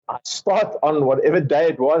I start on whatever day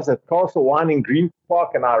it was at Castle Wine in Green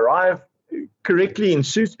Park, and I arrive correctly in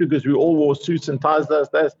suits because we all wore suits and ties those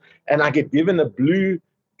days, and I get given a blue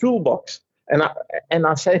toolbox. And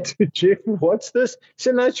I say to Jeff, what's this? He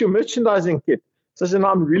said, no, it's your merchandising kit. So I said, no,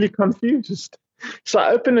 I'm really confused. So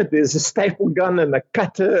I open it, there's a staple gun and a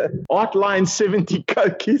cutter, Artline 70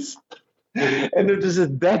 Cokies. And it was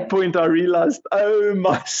at that point I realized, oh,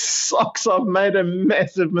 my socks, I've made a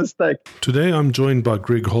massive mistake. Today I'm joined by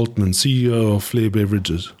Greg Holtman, CEO of Flair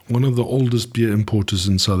Beverages, one of the oldest beer importers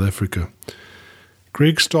in South Africa.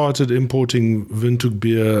 Greg started importing Windhoek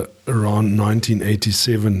beer around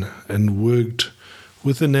 1987 and worked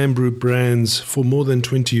with the Nambroo brands for more than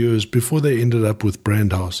 20 years before they ended up with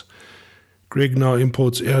Brandhouse. Greg now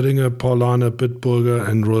imports Erdinger, Paulaner, Bitburger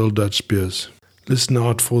and Royal Dutch beers. Listen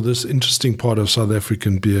out for this interesting part of South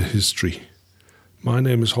African beer history. My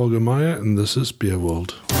name is Holger Meyer and this is Beer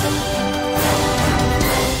World.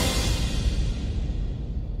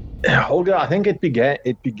 Holger, I think it began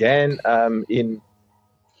in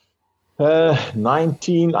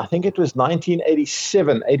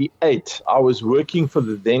 1987, 88. I was working for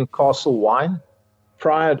the then Castle Wine,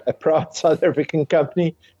 a proud South African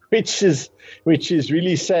company, which is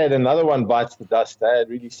really sad. Another one bites the dust.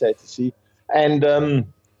 Really sad to see. And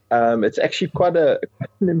it's actually quite an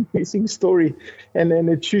amazing story. And then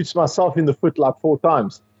it shoots myself in the foot like 4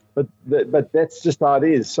 times. But that's just how it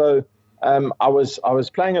is. So I was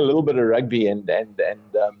playing a little bit of rugby and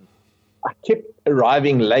I kept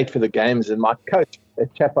arriving late for the games. And my coach, a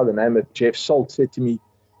chap by the name of Jeff Salt, said to me,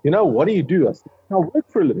 what do you do? I said, I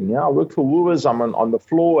work for a living. I work for Woolworths. I'm on the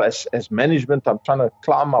floor as management. I'm trying to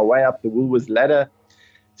climb my way up the Woolworths ladder.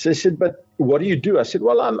 So I said, but what do you do? I said,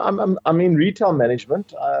 well, I'm in retail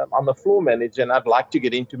management. I'm a floor manager, and I'd like to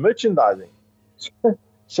get into merchandising.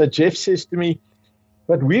 So Jeff says to me,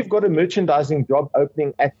 but we've got a merchandising job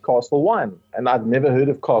opening at Castle Wine. And I'd never heard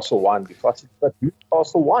of Castle Wine before. I said, but who's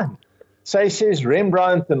Castle Wine? So he says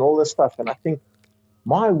Rembrandt and all this stuff. And I think,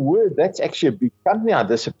 my word, that's actually a big company. I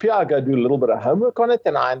disappear. I go do a little bit of homework on it,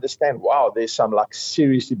 and I understand, wow, there's some like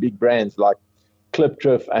seriously big brands like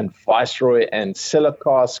Klipdrift and Viceroy and Cellar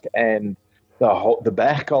Cask and the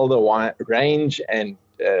Berghelder wine range and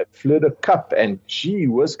Fleur de Cup and gee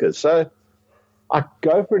whiskers. So I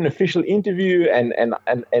go for an official interview and and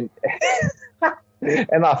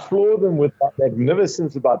I floor them with my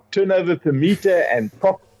magnificence about turnover per meter and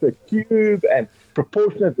profit per cube and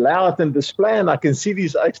proportionate layout and display. And I can see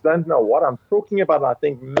these oaks don't know what I'm talking about. And I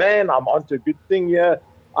think, man, I'm onto a good thing here.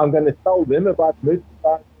 I'm going to tell them about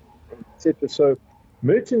merchandising, etc. So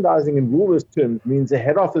merchandising in Woolworths terms means a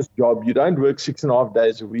head office job. You don't work 6.5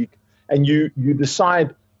 days a week, and you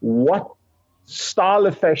decide what style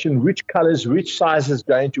of fashion, which colors, which sizes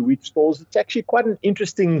go into which stores. It's actually quite an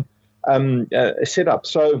interesting setup.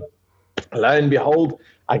 So lo and behold,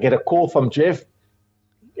 I get a call from Jeff.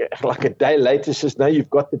 Like a day later, says, no, you've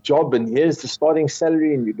got the job, and here's the starting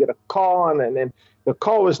salary, and you get a car. And then the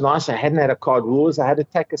car was nice. I hadn't had a car at Woolworths. I had to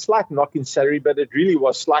take a slight knock in salary, but it really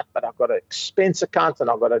was slight. But I've got an expense account, and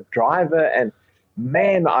I've got a driver. And,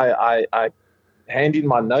 man, I hand in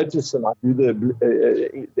my notice, and I do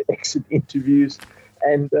the exit interviews.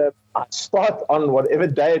 And I start on whatever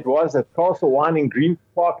day it was at Castle Wine in Green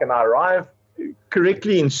Park, and I arrive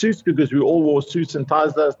correctly in suits because we all wore suits and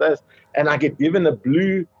ties those days. And I get given a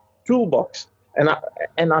blue toolbox. And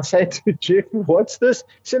I say to Jeff, what's this? He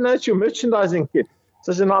said, no, it's your merchandising kit.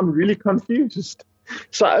 So I said, no, I'm really confused.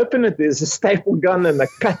 So I open it. There's a staple gun and a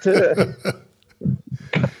cutter,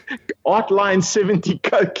 Artline 70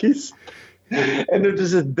 Cokies. And it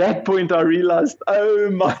was at that point I realized,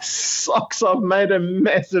 oh, my socks, I've made a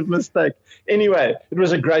massive mistake. Anyway, it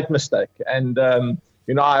was a great mistake. And,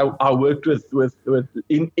 I worked with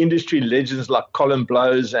industry legends like Colin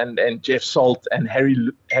Blows and Jeff Salt and Harry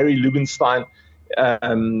Lubenstein,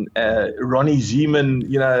 Ronnie Zeeman,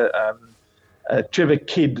 Trevor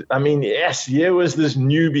Kidd. I mean, yes, here was this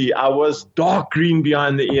newbie. I was dark green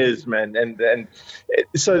behind the ears, man. And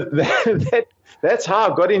so that's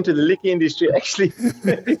how I got into the liquor industry, actually,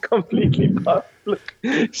 completely public.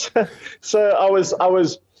 So I was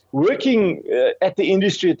working at the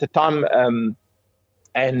industry at the time,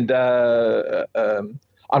 and I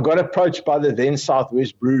got approached by the then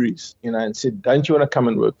Southwest breweries, and said, don't you want to come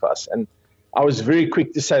and work for us? And I was very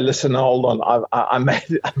quick to say, listen, hold on. I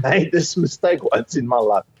made this mistake once in my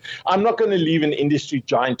life. I'm not going to leave an industry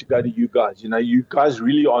giant to go to you guys. You guys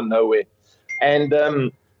really are nowhere. And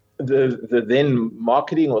the then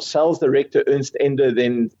marketing or sales director, Ernst Ender,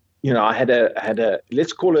 then, I had a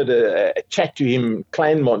let's call it a chat to him,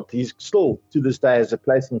 Kleinmont. He's still to this day has a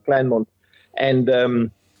place in Kleinmont.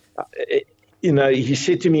 And he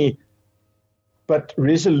said to me, but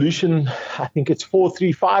resolution, I think it's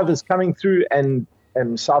 435 is coming through, and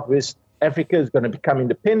Southwest Africa is going to become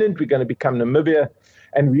independent. We're going to become Namibia,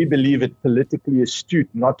 and we believe it politically astute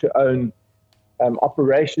not to own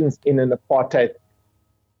operations in an apartheid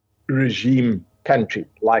regime country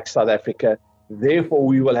like South Africa. Therefore,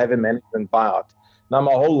 we will have a management buyout. Now,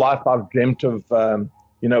 my whole life, I've dreamt of,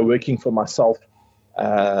 working for myself,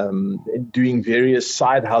 doing various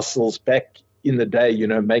side hustles back in the day,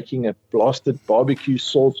 making a blasted barbecue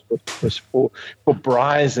sauce for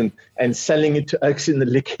braais and selling it to oaks in the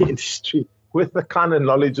liquor industry with the kind of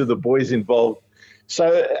knowledge of the boys involved.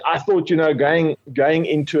 So I thought, going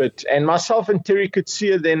into it, and myself and Terry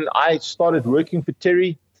Coetzee, then I started working for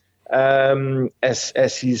Terry as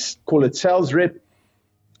his, call it, sales rep.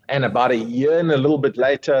 And about a year and a little bit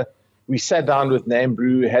later, we sat down with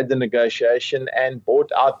Namibrew, had the negotiation, and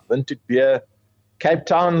bought out Windhoek Beer Cape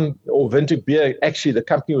Town, or Windhoek Beer. Actually, the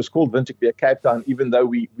company was called Windhoek Beer Cape Town, even though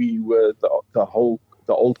we were the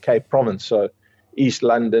old Cape province, so East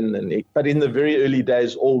London. But in the very early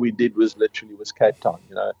days, all we did was Cape Town,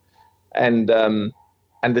 and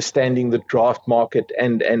understanding the draft market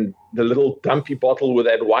and the little dumpy bottle with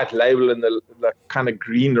that white label and the kind of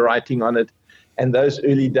green writing on it. And those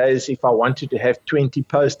early days, if I wanted to have 20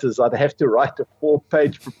 posters, I'd have to write a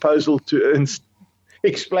 4-page proposal to Ernst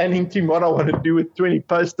explaining to him what I want to do with 20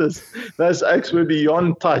 posters. Those oaks were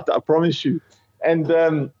beyond tight, I promise you. And,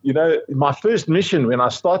 my first mission when I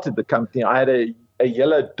started the company, I had a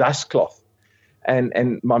yellow dust cloth.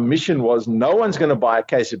 And my mission was, no one's going to buy a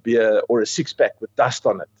case of beer or a 6-pack with dust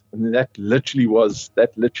on it. And that literally was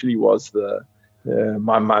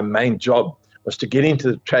my main job, was to get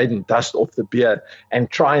into the trade and dust off the beer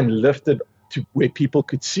and try and lift it to where people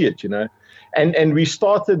could see it, And we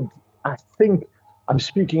started, I think, I'm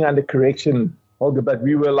speaking under correction, Holger, but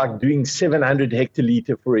we were like doing 700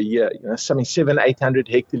 hectoliter for a year, 800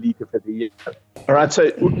 hectoliter for the year. All right,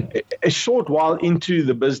 so a short while into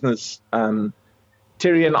the business,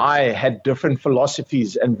 Terry and I had different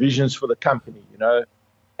philosophies and visions for the company,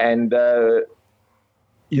 and,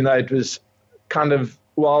 it was kind of,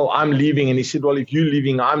 well, I'm leaving. And he said, well, if you're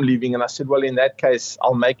leaving, I'm leaving. And I said, well, in that case,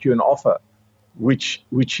 I'll make you an offer, which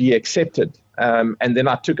he accepted. And then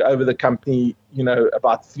I took over the company,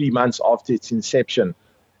 about 3 months after its inception,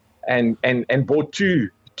 and bought two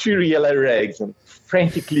yellow rags and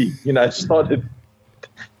frantically, started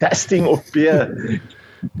dusting off beer,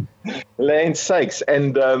 land sakes.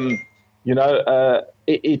 And,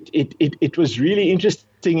 it was really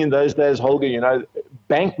interesting in those days, Holger,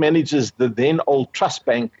 bank managers, the then old Trust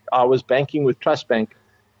Bank, I was banking with Trust Bank,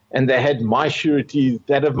 and they had my surety,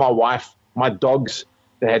 that of my wife, my dogs,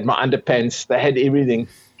 they had my underpants, they had everything.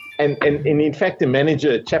 And in fact, the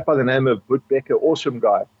manager, a chap by the name of Bud Becker, awesome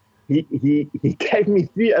guy, he gave me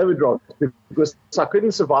 3 overdrafts because I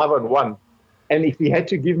couldn't survive on one. And if he had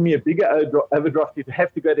to give me a bigger overdraft, he'd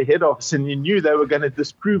have to go to head office, and he knew they were going to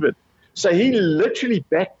disprove it. So he literally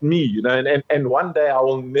backed me, and one day I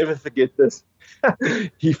will never forget this.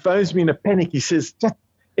 He phones me in a panic. He says,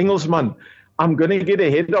 Engelsman, I'm going to get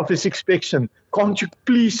a head office inspection. Can't you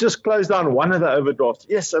please just close down one of the overdrafts?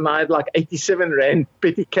 Yes, and I had like 87 Rand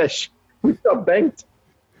petty cash, which I banked.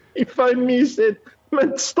 He phoned me, he said,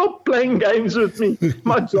 man, stop playing games with me.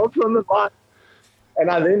 My job's on the line.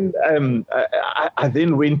 And I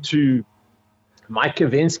then went to Mike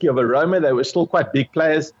Kavensky of Aroma. They were still quite big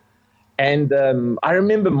players. And I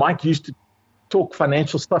remember Mike used to talk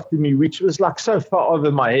financial stuff to me, which was like so far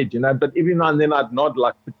over my head, but every now and then I'd nod,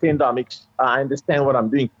 like pretend I understand what I'm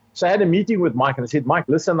doing. So I had a meeting with Mike and I said, Mike,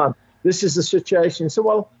 listen, this is the situation. So,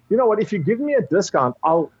 well, you know what, if you give me a discount,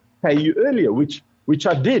 I'll pay you earlier, which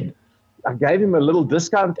I did. I gave him a little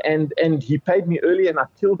discount and he paid me early, and I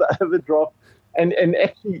killed the overdraft. And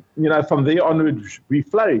actually, from there onward, we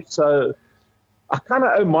flourished. So I kind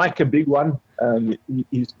of owe Mike a big one.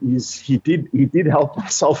 He did help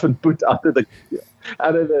myself and put out of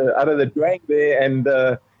the drag there, and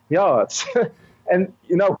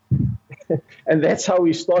and that's how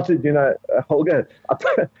we started. Holger, I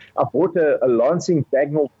bought a Lansing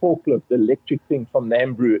Bagnall forklift, the electric thing from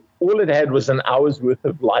Namibrew. All it had was an hour's worth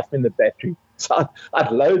of life in the battery. So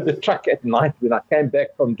I'd load the truck at night when I came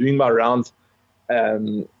back from doing my rounds.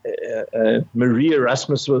 Marie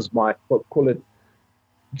Erasmus was my, call it,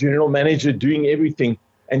 general manager, doing everything,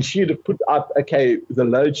 and she'd have put up, the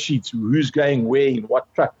load sheets, who's going where, in what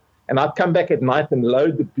truck, and I'd come back at night and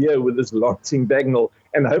load the beer with this Lansing Bagnall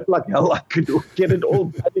and hope like hell I could get it all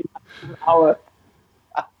done in an hour.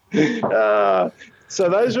 So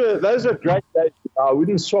those were great days. I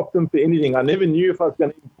wouldn't swap them for anything. I never knew if I was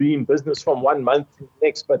going to be in business from one month to the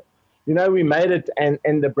next, but we made it,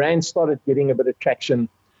 and the brand started getting a bit of traction.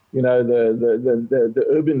 The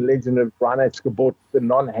urban legend of Reinheitsgebot, the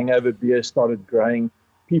non-hangover beer, started growing.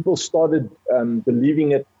 People started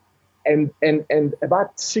believing it, and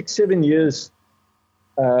about 6-7 years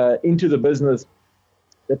into the business,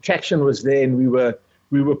 the traction was there, and we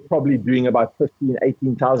were probably doing about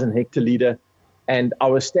 18,000 hectoliter. And I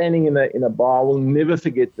was standing in a bar. I will never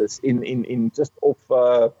forget this. In just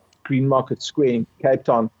off Green Market Square in Cape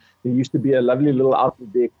Town, there used to be a lovely little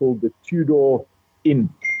outlet there called the Tudor Inn,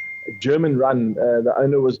 a German run. The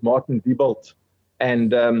owner was Martin Diebold,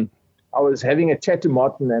 and I was having a chat to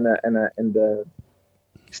Martin and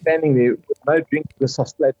standing there with no drink because I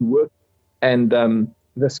still had to work. And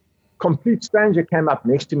this complete stranger came up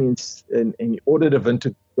next to me and he ordered a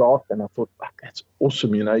vintage draft, and I thought, that's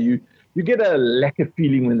awesome. You get a lack of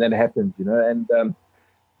feeling when that happens, And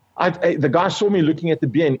the guy saw me looking at the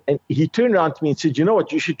beer, and he turned around to me and said, "You know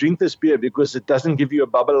what? You should drink this beer because it doesn't give you a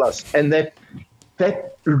bubble-us." And that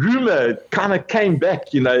rumor kind of came back,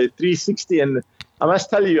 360. And I must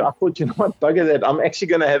tell you, I thought, what, bugger that. I'm actually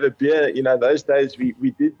going to have a beer. Those days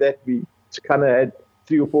we did that. We kind of had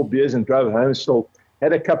 3 or 4 beers and drove home. Still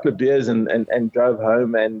had a couple of beers and drove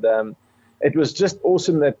home. And it was just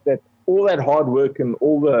awesome that all that hard work and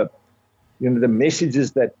all the the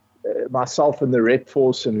messages that myself and the Red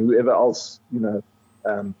Force and whoever else,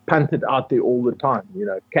 punted out there all the time,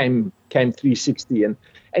 came 360. And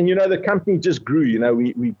the company just grew,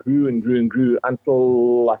 we grew and grew and grew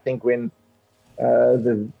until I think when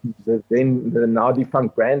the now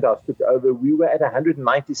defunct Brandhouse took over, we were at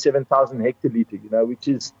 197,000 hectoliter,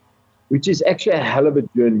 which is actually a hell of a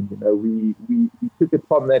journey. We took it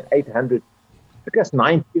from that 800, it took us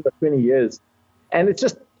 19 or 20 years. And it's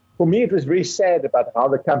just, for me, it was very sad about how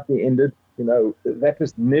the company ended. That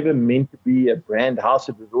was never meant to be a brand house.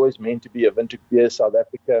 It was always meant to be a vintage beer South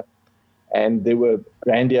Africa. And there were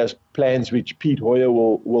grandiose plans, which Piet Hoyer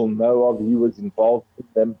will know of. He was involved in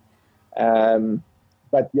them.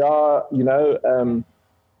 But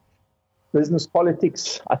business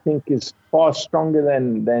politics, I think, is far stronger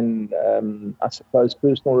than I suppose,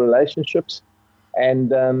 personal relationships.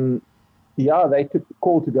 And they took the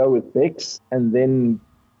call to go with Beck's, and then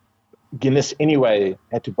Guinness anyway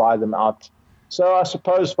had to buy them out. So I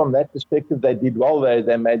suppose from that perspective, they did well.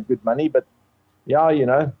 They made good money. But now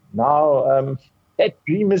that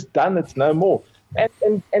dream is done. It's no more.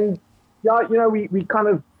 And we kind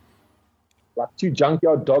of, like 2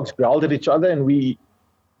 junkyard dogs, growled at each other, and we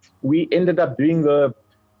ended up doing the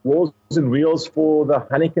walls and wheels for the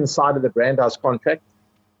Heineken side of the Brandhouse contract.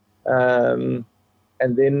 And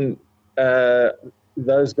then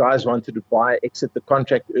those guys wanted to exit the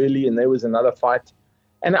contract early, and there was another fight.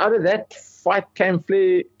 And out of that fight came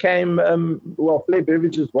Flair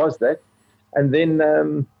Beverages was that. And then,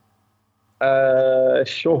 then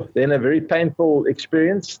a very painful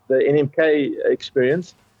experience, the NMK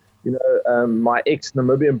experience. My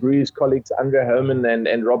ex-Namibian Breweries colleagues, Andre Herman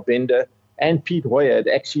and Rob Bender and Piet Hoyer, had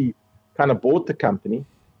actually kind of bought the company.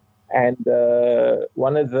 And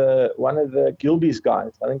one of the Gilbey's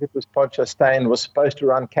guys, I think it was Podger Steyn, was supposed to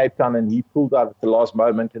run Cape Town, and he pulled out at the last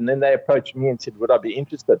moment. And then they approached me and said, would I be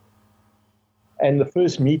interested? And the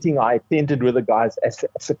first meeting I attended with the guys as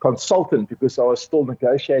a consultant, because I was still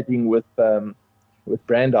negotiating with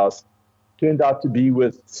Brandhouse, turned out to be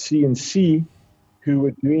with C&C, who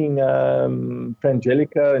were doing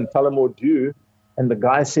Frangelica and Tullamore Dew. And the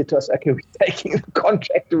guy said to us, okay, we're taking the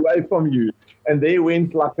contract away from you. And they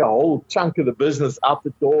went like a whole chunk of the business out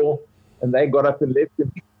the door, and they got up and left,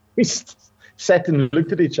 and we sat and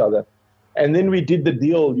looked at each other. And then we did the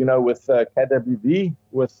deal, with KWV,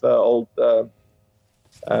 with old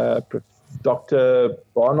Dr.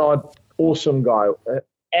 Barnard, awesome guy,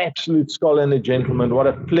 absolute scholar and a gentleman. What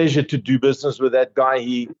a pleasure to do business with that guy.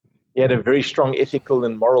 He had a very strong ethical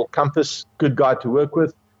and moral compass, good guy to work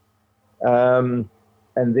with. And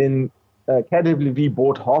then KWV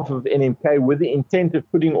bought half of NMK with the intent of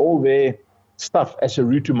putting all their stuff as a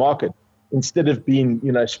route to market instead of being,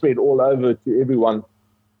 spread all over to everyone.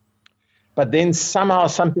 But then somehow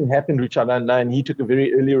something happened, which I don't know, and he took a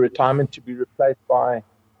very early retirement to be replaced by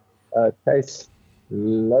Thijs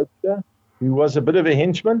Loubser, who was a bit of a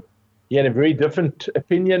henchman. He had a very different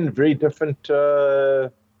opinion, very different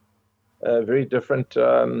approach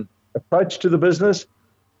to the business.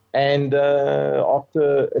 And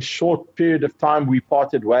after a short period of time, we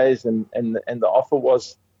parted ways, and the offer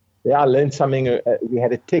was, I learned something. We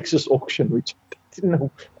had a Texas auction, which I didn't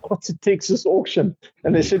know, what's a Texas auction?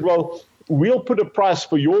 And they said, well, we'll put a price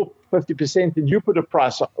for your 50%, and you put a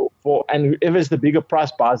price for, and whoever's the bigger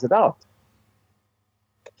price buys it out.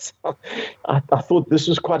 So I thought this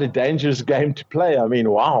was quite a dangerous game to play. I mean,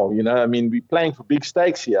 wow, we're playing for big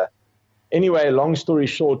stakes here. Anyway, long story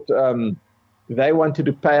short, they wanted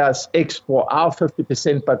to pay us X for our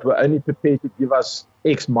 50%, but were only prepared to give us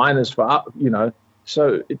X minus for our,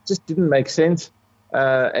 So it just didn't make sense.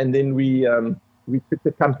 And then we took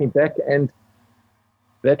the company back, and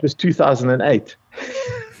that was 2008.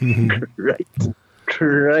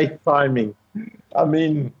 Great timing. I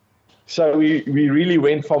mean, so we really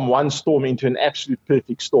went from one storm into an absolute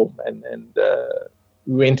perfect storm. And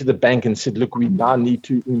we went to the bank and said, look, we now need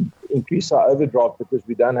to increase our overdraft because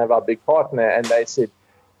we don't have our big partner. And they said,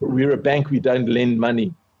 we're a bank, we don't lend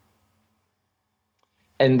money.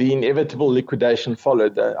 And the inevitable liquidation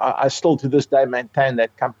followed. I still to this day maintain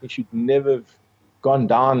that company should never have gone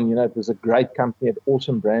down. It was a great company, had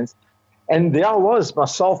awesome brands. And there I was,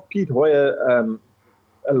 myself, Pete Hoyer,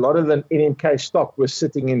 a lot of the NMK stock was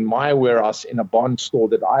sitting in my warehouse in a bond store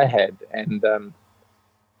that I had. And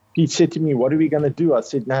Pete said to me, what are we going to do? I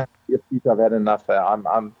said, no, Pete, I've had enough.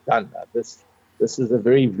 I'm done. This is a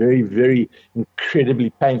very, very, very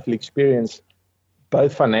incredibly painful experience,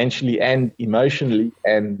 both financially and emotionally.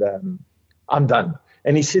 And I'm done.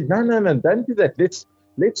 And he said, no, don't do that.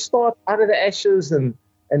 Let's start out of the ashes and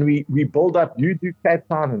we build up. You do Cape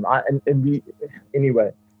Town and we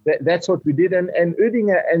anyway. That's what we did. And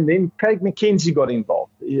Erdinger and then Craig McKenzie got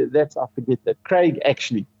involved. I forget that. Craig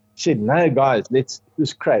actually said, no, guys, it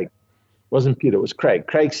was Craig. It wasn't Peter, it was Craig.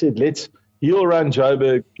 Craig said, he'll run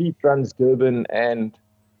Joburg, Pete runs Durban, and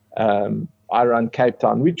I run Cape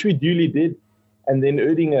Town, which we duly did. And then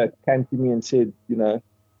Erdinger came to me and said,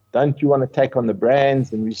 don't you want to take on the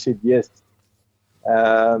brands? And we said, yes.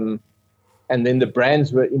 And then the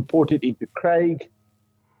brands were imported into Craig.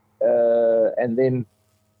 And then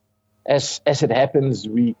as it happens,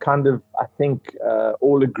 we kind of, I think,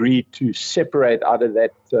 all agreed to separate out of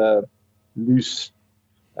that loose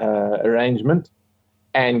arrangement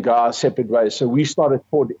and go our separate ways. So we started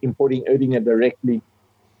importing Erdinger directly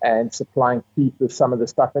and supplying Pete with some of the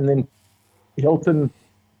stuff. And then Hilton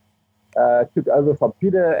took over from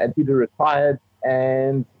Peter, and Peter retired.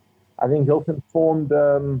 And I think Hilton formed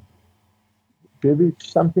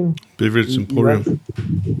Beverage Emporium.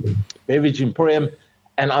 Beverage Emporium.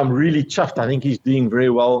 And I'm really chuffed. I think he's doing very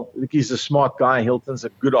well. Look, he's a smart guy. Hilton's a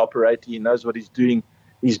good operator. He knows what he's doing.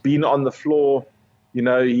 He's been on the floor.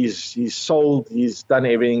 He's sold. He's done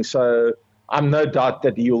everything. So I'm no doubt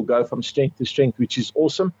that he will go from strength to strength, which is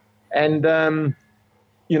awesome. And,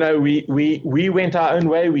 we went our own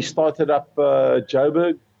way. We started up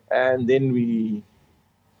Joburg, and then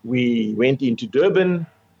we went into Durban,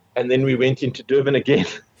 and then we went into Durban again.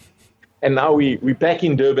 And now we're back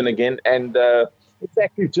in Durban again. And in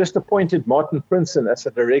fact, we've just appointed Martin Prinsen as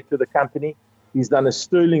a director of the company. He's done a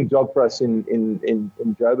sterling job for us in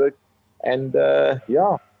Joburg. And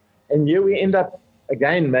and here we end up,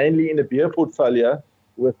 again, mainly in a beer portfolio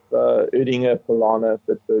with Erdinger, Polana,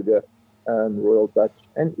 Bitburger, Royal Dutch.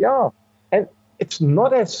 And it's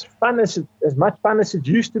not as much fun as it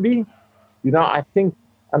used to be. I think,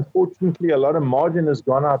 unfortunately, a lot of margin has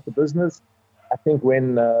gone out the business. I think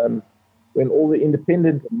when all the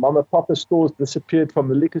independent mama papa stores disappeared from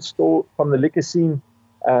the liquor scene,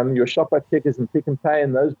 your Shoprite Checkers and Pick n Pay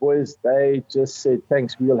and those boys, they just said,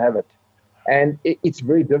 thanks, we'll have it. And it's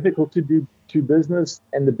very difficult to do business,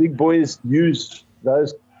 and the big boys use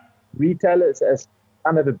those retailers as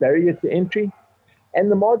kind of a barrier to entry.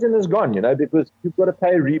 And the margin is gone, because you've got to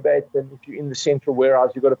pay a rebate, and if you're in the central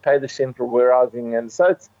warehouse, you've got to pay the central warehousing. And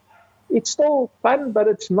so it's still fun, but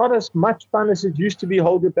it's not as much fun as it used to be,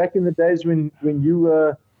 Holger, back in the days when you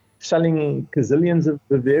were selling gazillions of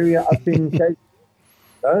Bavaria up in Cape.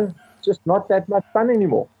 It's just not that much fun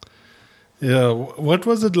anymore. Yeah, what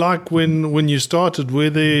was it like when you started? Were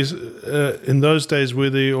there in those days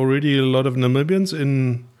already a lot of Namibians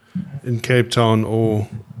in Cape Town, or?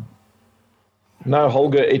 No,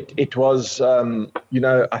 Holger, it was,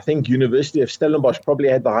 I think University of Stellenbosch probably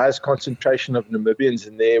had the highest concentration of Namibians,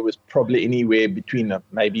 and there was probably anywhere between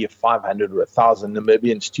maybe 500 or 1,000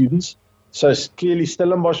 Namibian students. So clearly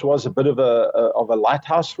Stellenbosch was a bit of a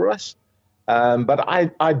lighthouse for us. But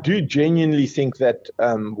I do genuinely think that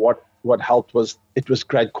what helped was it was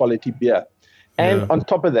great quality beer. And on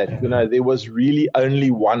top of that, there was really only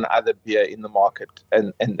one other beer in the market,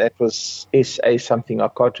 and that was SA something. I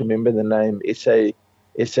can't remember the name.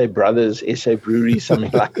 SA Brothers, SA Brewery, something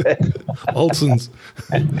like that. Olsen's.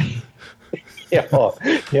 yeah.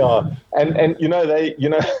 And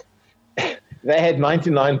they had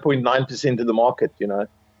 99.9% of the market,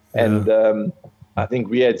 and I think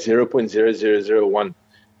we had 0.0001.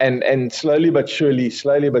 And slowly but surely,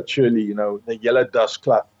 the Yellow Dust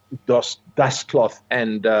Club dust cloth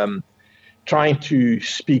and trying to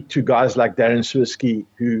speak to guys like Darren Swirsky,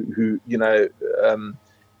 who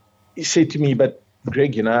he said to me, but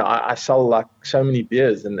Greg, I sell like so many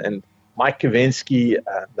beers, and Mike Kavensky,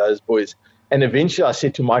 those boys. And eventually I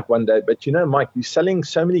said to Mike one day, but Mike, you're selling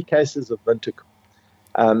so many cases of Windhoek,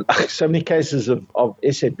 so many cases of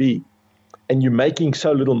SAB, and you're making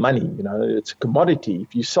so little money. It's a commodity.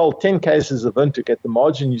 If you sell 10 cases of Windhoek at the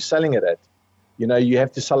margin you're selling it at, you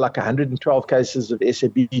have to sell like 112 cases of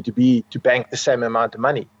SAB to bank the same amount of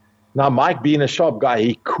money. Now, Mike, being a sharp guy,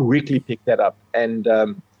 he quickly picked that up. And,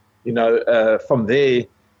 from there,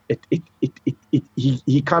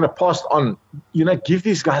 he kind of passed on, give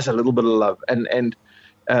these guys a little bit of love. And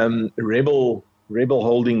Rebel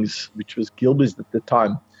Holdings, which was Gilbey's at the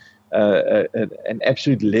time, an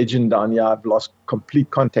absolute legend down here. I've lost complete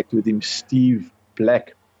contact with him. Steve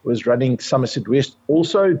Black was running Somerset West,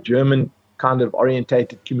 also German kind of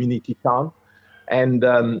orientated community town. And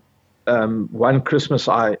one Christmas,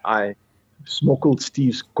 I smoked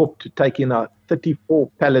Steve's cook to take in 34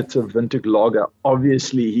 pallets of Windhoek lager.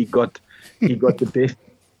 Obviously, he got the best.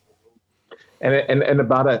 And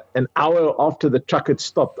about an hour after the truck had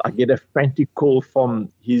stopped, I get a frantic call from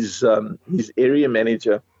his area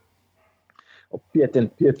manager, Piet,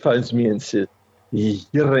 and Piet phones me and says, "Here,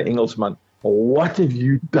 Engelsman, what have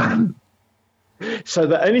you done?" So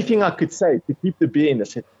the only thing I could say to keep the beer in, I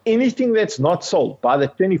said, anything that's not sold by the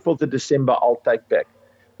 24th of December, I'll take back.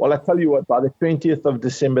 Well, I tell you what, by the 20th of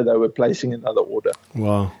December, they were placing another order.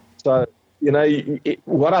 Wow. So,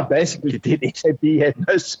 what I basically did, SAB had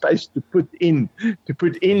no space to put in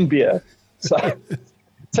beer.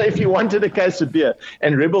 So if you wanted a case of beer,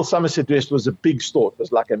 and Rebel Somerset West was a big store, it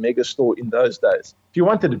was like a mega store in those days. If you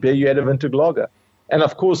wanted a beer, you had a Windhoek lager. And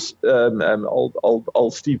of course,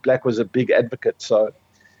 old Steve Black was a big advocate. So,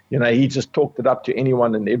 he just talked it up to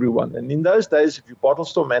anyone and everyone. And in those days, if your bottle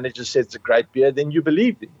store manager said it's a great beer, then you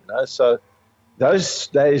believed him. So those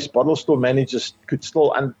days, bottle store managers could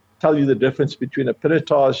still tell you the difference between a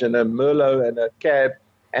Pinotage and a Merlot and a Cab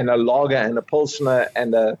and a lager and a Pilsner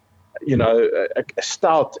and a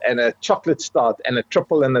stout and a chocolate stout and a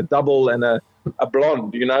triple and a double and a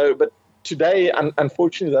blonde. But today,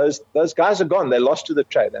 unfortunately, those guys are gone. They lost to the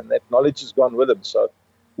trade, and that knowledge has gone with them. So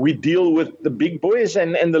we deal with the big boys,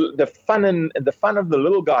 and the fun and the fun of the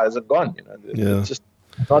little guys are gone. It's just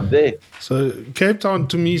not there. So Cape Town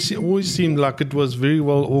to me always seemed like it was very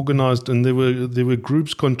well organized, and there were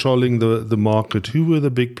groups controlling the market. Who were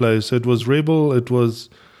the big players? So it was Rebel. It was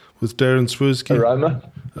with Darren Swirsky.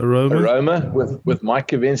 Aroma with Mike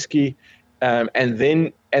Kavensky, and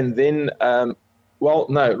then. Well,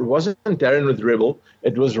 no, it wasn't Darren with Rebel.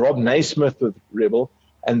 It was Rob Naismith with Rebel.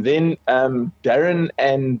 And then Darren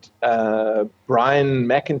and Brian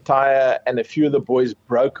McIntyre and a few of the boys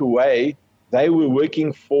broke away. They were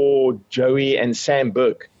working for Joey and Sam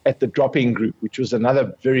Burke at the Drop-In Group, which was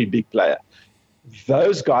another very big player.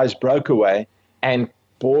 Those guys broke away and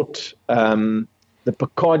bought the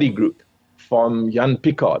Picardy Group from Jan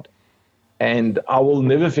Picard. And I will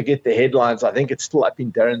never forget the headlines. I think it's still up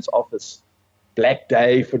in Darren's office. Black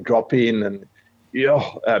Day for Drop-In, and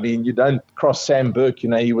you don't cross Sam Burke.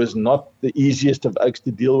 He was not the easiest of oaks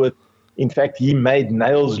to deal with. In fact, he made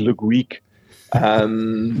nails look weak,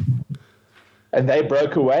 and they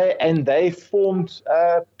broke away and they formed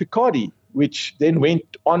Picardy, which then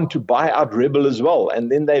went on to buy out Rebel as well. And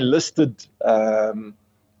then they listed the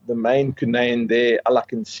main Canadian there. I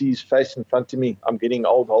can see his face in front of me. I'm getting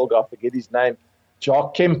old, Holger. I forget his name.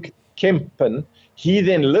 Jacques Kempen. He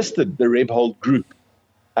then listed the Rebhold Group,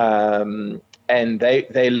 and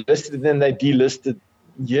they listed and then they delisted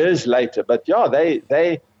years later. But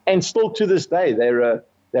they and still to this day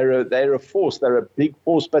they're a force. They're a big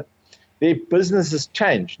force, but their business has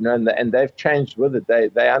changed, and they've changed with it.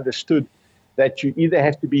 They understood that you either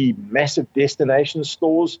have to be massive destination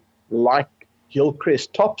stores like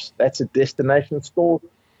Hillcrest Tops, that's a destination store,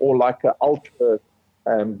 or like an Ultra.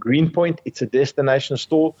 Greenpoint, it's a destination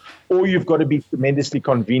store, or you've got to be tremendously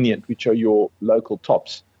convenient, which are your local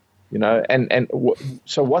tops,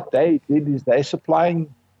 so what they did is they're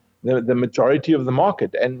supplying the majority of the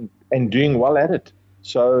market and doing well at it.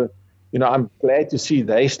 So, I'm glad to see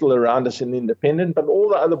they still around us in independent, but all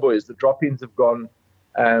the other boys, the Drop-Ins have gone,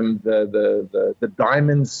 the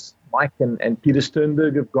Diamonds, Mike and Peter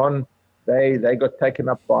Sternberg have gone. They got taken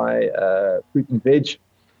up by Fruit and Veg.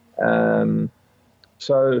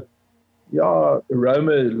 So,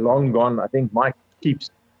 Aroma is long gone. I think Mike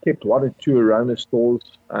kept 1 or 2 Aroma stores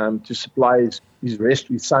to supply his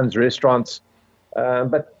son's restaurants.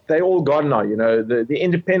 But they all gone now. The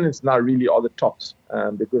independents now really are the tops,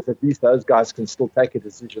 because at least those guys can still take a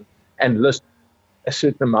decision and list a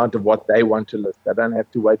certain amount of what they want to list. They don't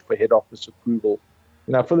have to wait for head office approval.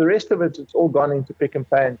 For the rest of it, it's all gone into Pick n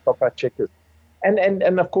Pay and Top Out Checkers.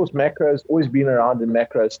 And of course, Macro has always been around, and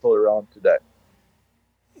Macro is still around today.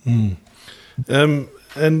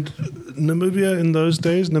 And Namibia in those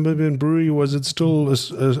days, Namibian Brewery, was it still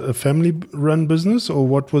a family-run business, or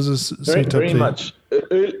what was it set up? Very much.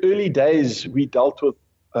 Early days, we dealt with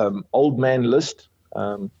Old Man List,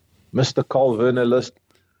 Mr. Carl Werner List.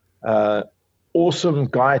 Awesome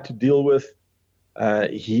guy to deal with.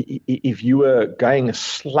 If you were going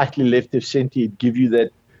slightly left of center, he'd give you that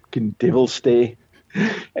devil stare,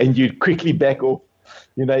 and you'd quickly back off.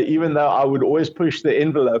 Even though I would always push the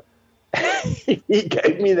envelope, he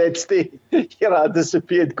gave me that stare. I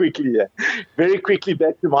disappeared quickly. Very quickly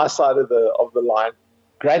back to my side of the line.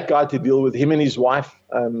 Great guy to deal with. Him and his wife.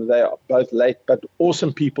 They are both late, but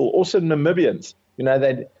awesome people. Also Namibians.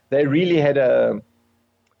 They really had a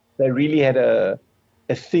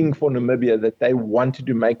thing for Namibia, that they wanted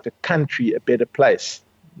to make the country a better place,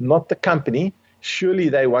 not the company. Surely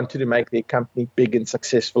they wanted to make their company big and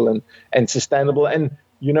successful and sustainable. And,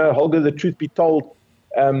 Holger, the truth be told,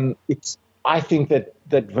 I think that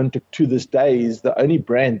Windhoek to this day is the only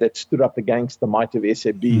brand that stood up against the might of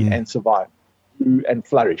SAB and survived and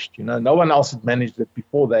flourished. No one else had managed it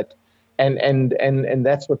before that. And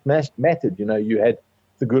that's what mattered. You had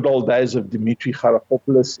the good old days of Dimitri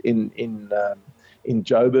Garafopoulos in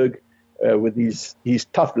Joburg, with his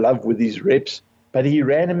tough love with his reps. But he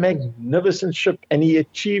ran a magnificent ship, and he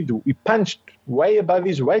punched way above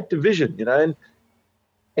his weight division, and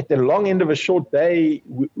at the long end of a short day,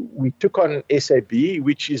 we took on SAB,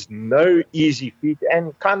 which is no easy feat.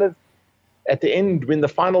 And kind of at the end, when the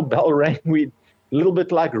final bell rang, we a little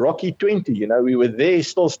bit like Rocky 20, we were there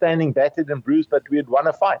still standing battered and bruised, but we had won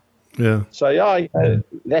a fight. Yeah. So,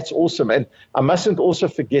 that's awesome. And I mustn't also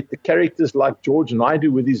forget the characters like George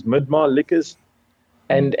Naidu with his Midmar liquors.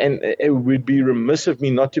 And it would be remiss of me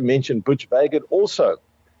not to mention Butch Vagan also.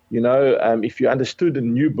 If you understood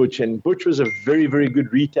and knew Butch, and Butch was a very, very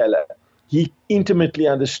good retailer, he intimately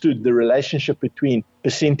understood the relationship between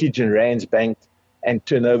percentage and rands banked and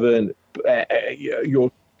turnover and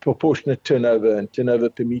your proportionate turnover and turnover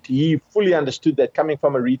per meter. He fully understood that, coming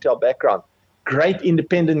from a retail background. Great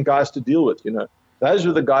independent guys to deal with, Those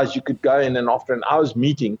were the guys you could go in, and after an hour's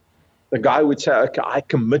meeting, the guy would say, okay, I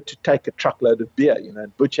commit to take a truckload of beer.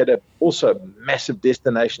 Butch had also a massive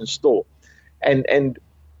destination store. And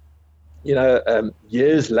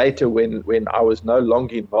years later, when I was no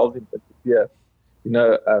longer involved in beer,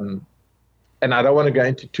 and I don't want to go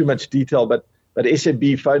into too much detail, but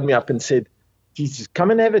SAB phoned me up and said, Jesus,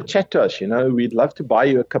 come and have a chat to us. We'd love to buy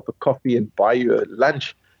you a cup of coffee and buy you a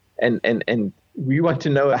lunch. And we want to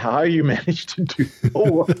know how you managed to do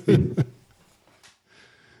all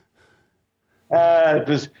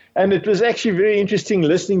it was actually very interesting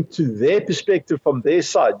listening to their perspective from their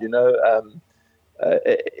side. We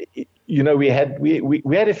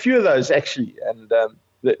had a few of those actually, and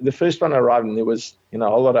the first one arrived, and there was a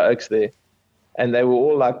whole lot of oaks there, and they were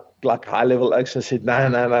all like high level oaks. I said, no,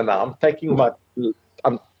 I'm taking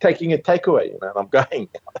a takeaway, and I'm going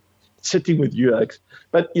sitting with you oaks.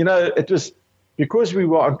 But it was because we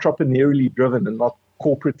were entrepreneurially driven and not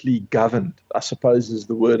corporately governed, I suppose is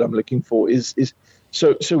the word I'm looking for,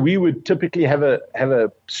 so we would typically have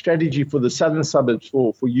a strategy for the southern suburbs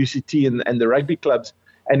for UCT and the rugby clubs,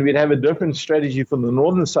 and we'd have a different strategy for the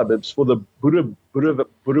northern suburbs for the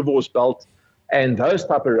Boerewors belt and those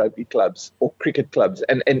type of rugby clubs or cricket clubs.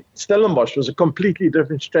 And Stellenbosch was a completely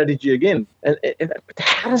different strategy again. And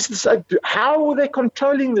how are they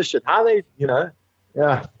controlling this shit? How they,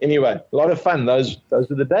 anyway, a lot of fun. Those were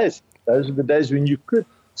the days. Those are the days when you could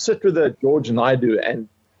sit with a George Naidu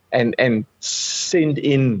and send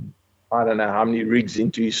in, I don't know how many rigs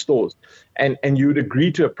into his stores. And you would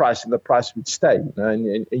agree to a price, and the price would stay.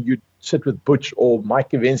 And you'd sit with Butch or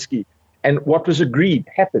Mike Ivensky, and what was agreed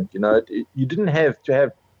happened. You didn't have to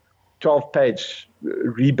have 12-page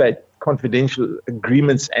rebate confidential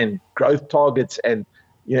agreements and growth targets and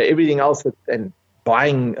everything else and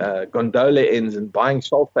buying gondola ends and buying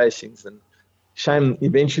shelf facings. And shame,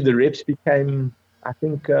 eventually the reps became, I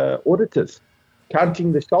think, auditors,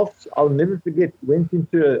 counting the shelves. I'll never forget, went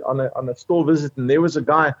on a store visit, and there was a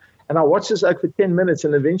guy, and I watched this for 10 minutes,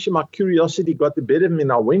 and eventually my curiosity got the better of me,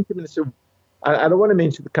 and I went to him and I said, I don't want to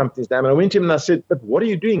mention the company's name, and I went to him and I said, but what are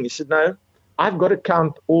you doing? He said, no, I've got to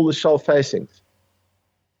count all the shelf facings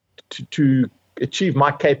to achieve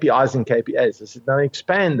my KPIs and KPAs. I said, no,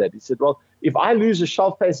 expand that. He said, well, if I lose a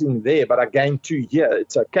shelf facing there, but I gain 2 here,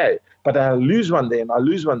 it's okay. But I lose one there and I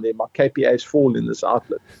lose one there, my KPAs fall in this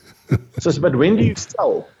outlet. So I said, but when do you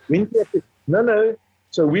sell? When do you have to? No.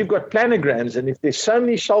 So we've got planograms, and if there's so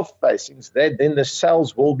many shelf facings there, then the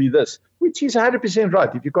sales will be this, which is 100%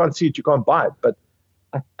 right. If you can't see it, you can't buy it. But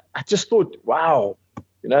I just thought, wow,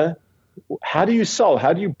 how do you sell?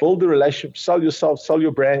 How do you build a relationship? Sell yourself, sell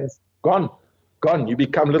your brands. Gone. You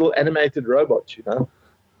become little animated robots,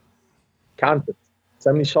 Count it.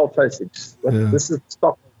 So many shelf facings. Yeah. This is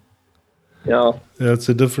stock. Yeah. Yeah, it's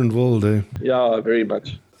a different world, eh? Yeah, very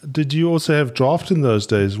much. Did you also have draft in those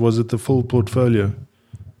days? Was it the full portfolio?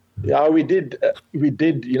 Yeah, we did.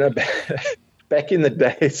 Back in the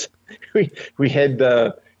days, we had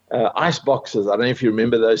ice boxes. I don't know if you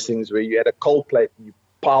remember those things where you had a cold plate and you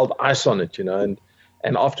piled ice on it, and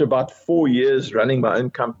after about 4 years running my own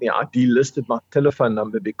company, I delisted my telephone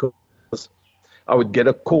number because I would get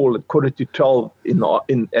a call at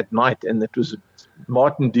 11:45 at night, and it was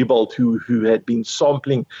Martin Diebold who had been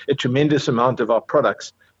sampling a tremendous amount of our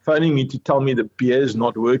products, phoning me to tell me the beer is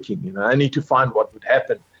not working. I need to find what would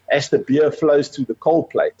happen. As the beer flows through the cold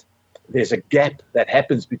plate, there's a gap that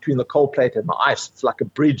happens between the cold plate and the ice. It's like a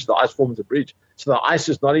bridge. The ice forms a bridge. So the ice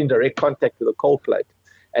is not in direct contact with the cold plate.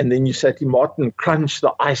 And then you say to Martin, crunch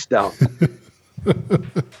the ice down.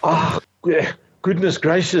 Goodness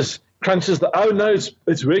gracious. Crunches no,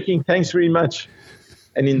 it's working. Thanks very much.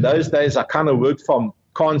 And in those days, I kind of worked from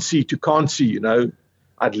can't see to can't see,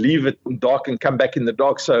 I'd leave it in dark and come back in the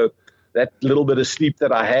dark. So that little bit of sleep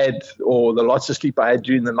that I had, or the lots of sleep I had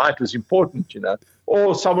during the night, was important,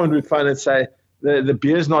 Or someone would phone and say, the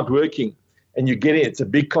beer's not working. And you get it. It's a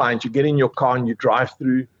big client. You get in your car and you drive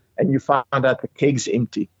through and you find out the keg's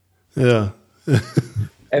empty. Yeah.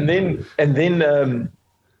 and then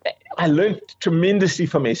I learned tremendously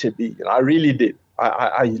from SAB. I really did.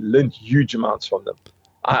 I learned huge amounts from them.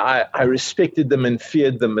 I respected them and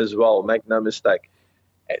feared them as well, make no mistake.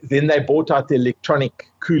 Then they bought out the electronic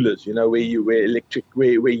coolers, where you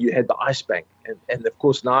had the ice bank. And of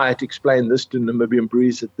course, now I had to explain this to Namibian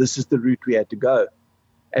breweries that this is the route we had to go.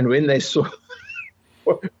 And when they saw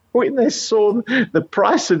the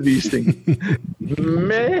price of these things,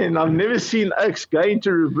 man, I've never seen Oaks go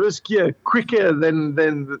into reverse gear quicker than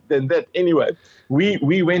that. Anyway,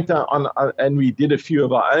 we went on and we did a few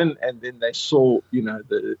of our own, and then they saw,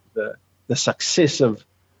 the success of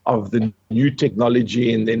the new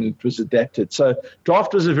technology, and then it was adapted. So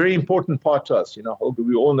draft was a very important part to us. Holger,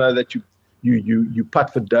 we all know that you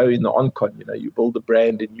putt for dough in the on-con. You build a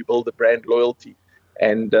brand and you build a brand loyalty.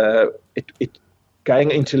 And it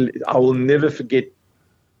going into, I will never forget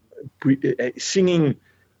singing,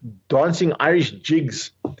 dancing Irish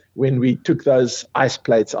jigs when we took those ice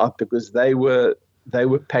plates out, because they were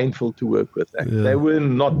painful to work with. Yeah. They were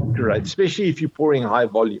not great, especially if you're pouring high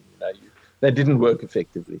volume. They didn't work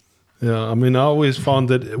effectively. Yeah, I mean, I always found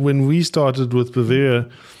that when we started with Bavaria,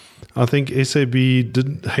 I think SAB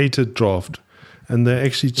hated draft. And they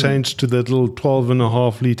actually changed to that little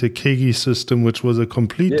 12.5 liter keggy system, which was a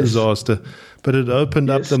complete disaster. But it opened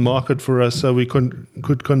up the market for us, so we could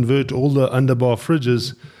convert all the underbar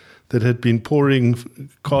fridges that had been pouring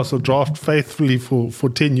Castle Draft faithfully for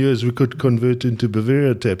 10 years. We could convert into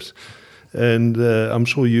Bavaria taps. And I'm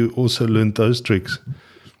sure you also learned those tricks.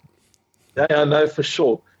 Yeah, no, for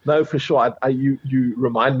sure. You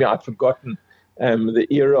remind me, I'd forgotten the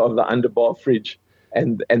era of the underbar fridge.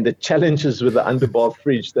 And the challenges with the underbar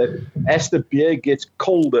fridge, that as the beer gets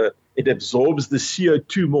colder, it absorbs the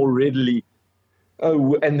CO2 more readily.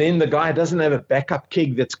 Oh, and then the guy doesn't have a backup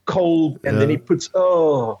keg that's cold, and then he puts,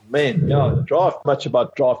 draft, much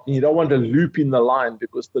about draft. And you don't want to loop in the line,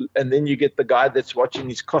 and then you get the guy that's watching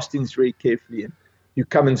his costings very carefully, and you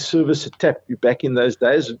come and service a tap. You back in those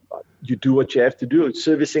days, you do what you have to do.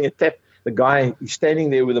 Servicing a tap, the guy, he's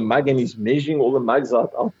standing there with a mug and he's measuring all the mugs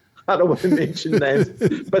out. I don't want to mention names,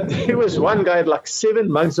 but there was one guy had like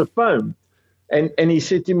 7 mugs of foam, and he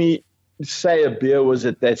said to me, say a beer was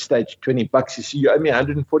at that stage $20. He said, you owe me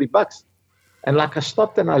 $140. And like I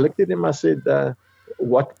stopped and I looked at him, I said,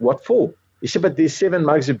 what for? He said, but there's 7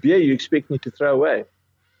 mugs of beer you expect me to throw away.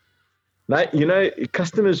 Now,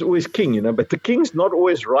 customer's always king, but the king's not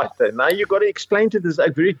always right though. Now you got to explain to this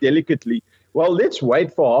very delicately. Well, let's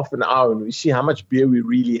wait for half an hour and we see how much beer we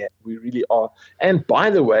really are. And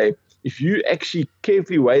by the way, if you actually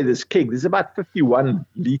carefully weigh this keg, there's about 51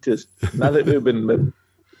 liters. Another urban myth.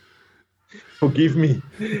 Forgive me.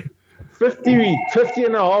 50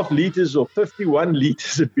 and a half liters or 51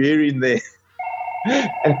 liters of beer in there.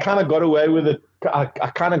 And kind of got away with it I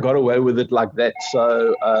kind of got away with it like that.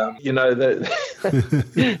 So, the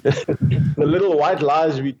little white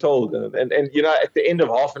lies we told. And at the end of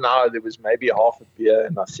half an hour, there was maybe a half a beer.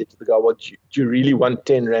 And I said to the guy, do you really want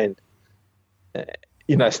 10 Rand?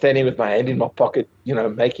 Standing with my hand in my pocket,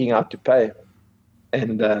 making out to pay.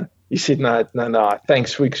 And he said, no,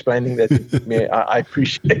 thanks for explaining that to me. I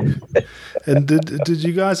appreciate it. And did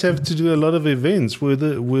you guys have to do a lot of events? Were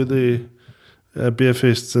the beer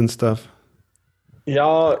fests and stuff?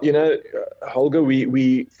 Yeah, Holger,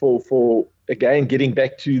 we for again getting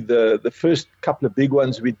back to the first couple of big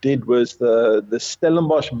ones we did was the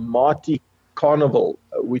Stellenbosch Marti Carnival,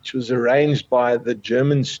 which was arranged by the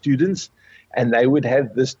German students, and they would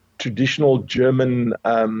have this traditional German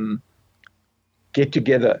get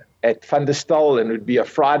together at Van der Stal, and it would be a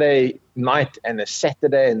Friday night and a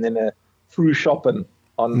Saturday, and then a fruit shopping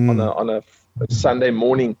on a Sunday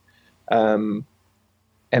morning.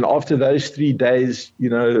 And after those 3 days,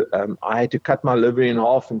 I had to cut my liver in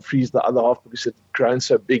half and freeze the other half because it had grown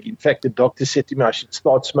so big. In fact, the doctor said to me I should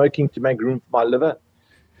start smoking to make room for my liver.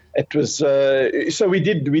 It was so we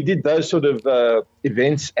did those sort of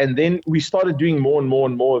events, and then we started doing more and more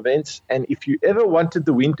and more events. And if you ever wanted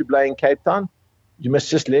the wind to blow in Cape Town, you must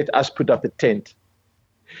just let us put up a tent.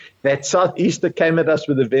 That Southeaster came at us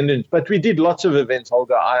with a vengeance. But we did lots of events,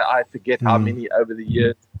 Holger. I forget how many over the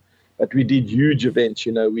years. But we did huge events,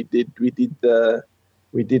 We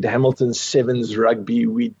did Hamilton Sevens rugby.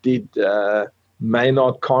 We did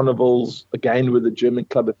Maynard Carnivals, again with the German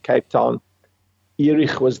club of Cape Town.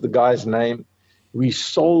 Erich was the guy's name. We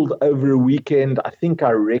sold over a weekend. I think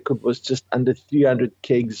our record was just under 300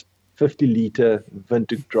 kegs, 50-liter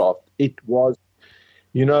Windhoek draft. It was,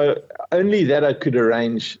 only that I could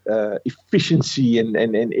arrange efficiency and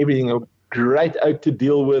everything. A great oak to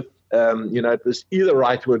deal with. It was either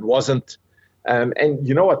right or it wasn't. And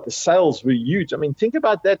you know what? The sales were huge. I mean, think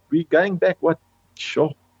about that. We're going back, 30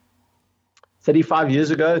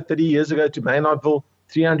 years ago to Maynardville,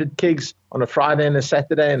 300 kegs on a Friday and a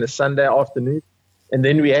Saturday and a Sunday afternoon. And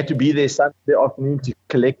then we had to be there Sunday afternoon to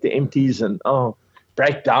collect the empties and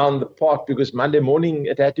break down the park because Monday morning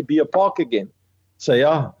it had to be a park again. So,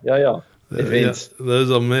 yeah. Events. Yeah,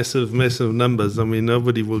 those are massive, massive numbers. I mean,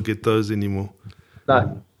 nobody will get those anymore.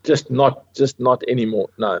 No. Just not anymore.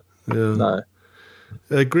 No. Yeah. No.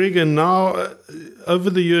 Greg, and now over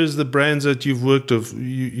the years, the brands that you've worked with,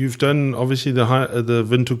 you've done obviously the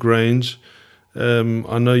Windhoek range.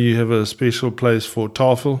 I know you have a special place for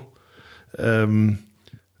Tafel, and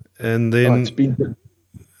then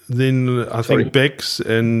I think Beck's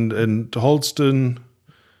and Holsten.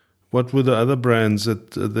 What were the other brands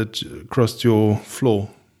that crossed your floor?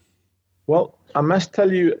 Well, I must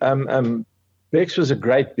tell you, Beck's was a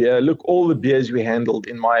great beer. Look, all the beers we handled,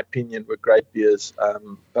 in my opinion, were great beers.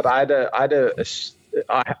 But I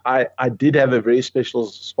did have a very special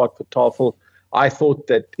spot for Tafel. I thought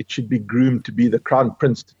that it should be groomed to be the Crown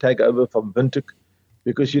Prince to take over from Windhoek,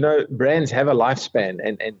 because brands have a lifespan,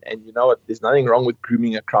 and you know what? There's nothing wrong with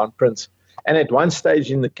grooming a Crown Prince. And at one stage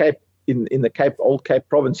in the Cape, in the Old Cape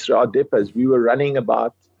Province, through our depots, we were running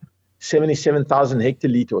about 77,000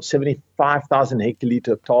 hectoliter or 75,000 hectoliter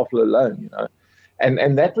of Tafel alone.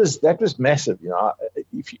 And that was massive.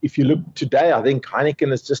 If you look today, I think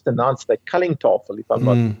Heineken has just announced they're culling Tafel, if I'm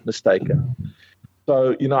not mistaken.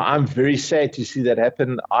 So, I'm very sad to see that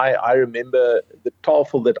happen. I remember the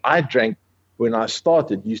Tafel that I drank when I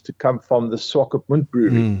started used to come from the Swakopmund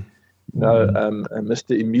Brewery.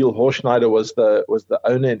 Mr. Emil Horschneider was the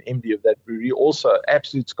owner and MD of that brewery. Also,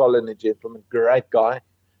 absolute scholar and a gentleman, great guy.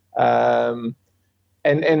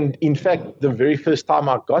 And in fact, the very first time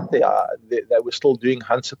I got there, they were still doing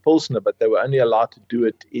Hansa Pilsner, but they were only allowed to do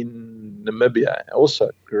it in Namibia. Also,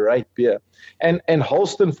 great beer. And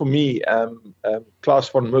Holsten, for me, Klaus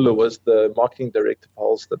von Müller was the marketing director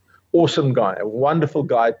for Holsten. Awesome guy, a wonderful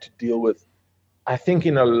guy to deal with. I think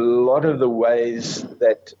in a lot of the ways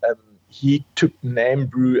that he took name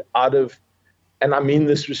brew out of, and I mean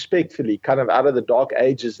this respectfully, kind of out of the dark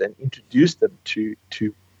ages and introduced them to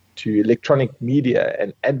electronic media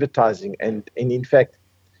and advertising. And in fact,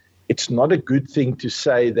 it's not a good thing to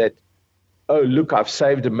say that, oh, look, I've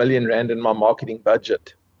saved R1 million in my marketing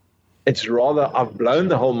budget. It's rather, I've blown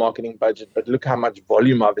the whole marketing budget, but look how much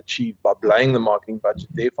volume I've achieved by blowing the marketing budget.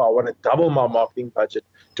 Therefore, I want to double my marketing budget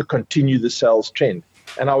to continue the sales trend.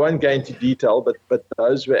 And I won't go into detail, but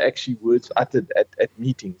those were actually words uttered at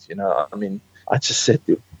meetings. I mean, I just said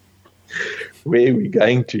to where are we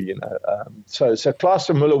going to, So Klaus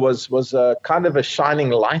von Müller was kind of a shining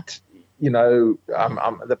light,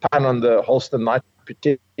 the pun on the Holsten Knight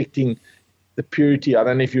protecting the purity. I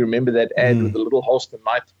don't know if you remember that ad with the little Holsten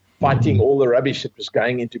Knight fighting all the rubbish that was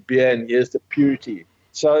going into beer, and here's the purity.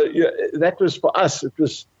 So that was for us, it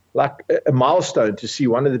was like a milestone to see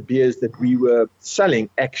one of the beers that we were selling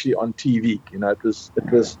actually on TV.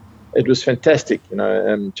 It was fantastic.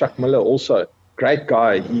 Chuck Miller also, great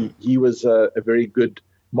guy. He was a very good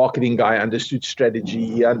marketing guy, understood strategy,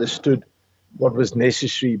 he understood what was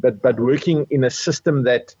necessary, but working in a system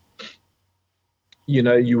that,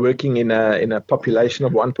 you're working in a population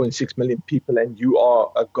of 1.6 million people, and you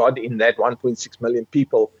are a god in that 1.6 million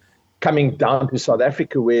people, coming down to South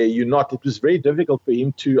Africa where you're not. It was very difficult for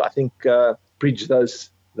him to, I think, bridge those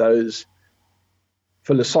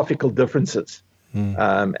philosophical differences.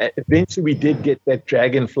 Eventually we did get that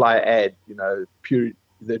Dragonfly ad,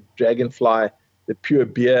 the Dragonfly, the Pure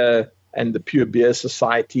Beer and the Pure Beer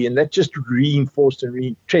Society, and that just reinforced and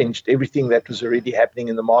retrenched everything that was already happening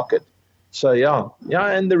in the market. So yeah,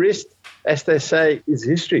 and the rest, as they say, is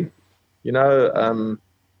history. I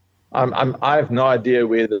have no idea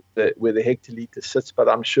where the hectoliter sits, but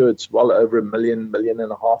I'm sure it's well over 1 million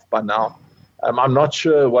and a half by now. I'm not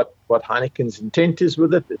sure what Heineken's intent is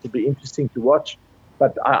with it. It'll be interesting to watch,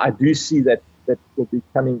 but I do see that will be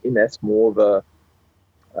coming in as more of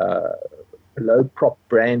a low prop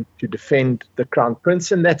brand to defend the Crown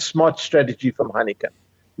Prince, and that's smart strategy from Heineken.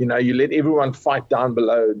 You let everyone fight down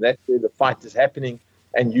below, and that's where the fight is happening.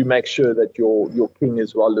 And you make sure that your king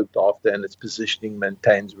is well looked after and its positioning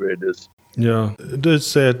maintains where it is. Yeah, it is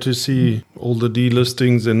sad to see all the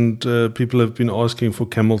delistings, and people have been asking for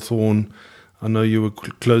Camelthorn. I know you were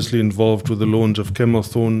closely involved with the launch of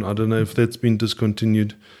Camelthorn. I don't know if that's been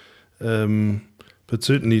discontinued. But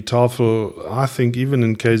certainly Tafel, I think even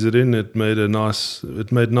in KZN, it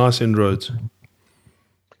made nice inroads.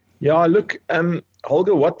 Yeah, look,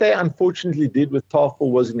 Holger, what they unfortunately did with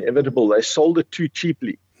Tafel was inevitable. They sold it too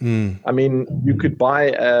cheaply. I mean, you could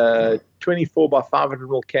buy 24 by 500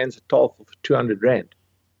 ml cans of Tafel for 200 Rand.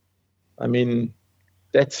 I mean,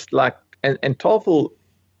 that's like, and Tafel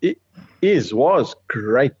was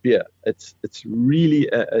great beer. It's really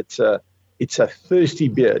it's a thirsty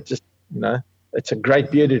beer. Just it's a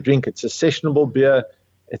great beer to drink. It's a sessionable beer.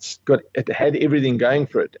 It had everything going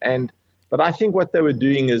for it. But I think what they were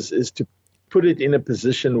doing is to put it in a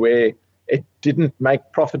position where it didn't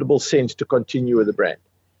make profitable sense to continue with the brand.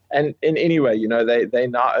 And anyway, they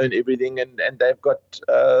now own everything, and they've got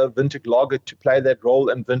Windhoek Lager to play that role,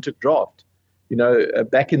 and Windhoek Draft.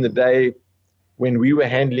 Back in the day when we were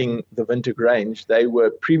handling the Windhoek range, they were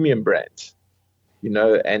premium brands,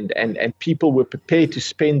 and people were prepared to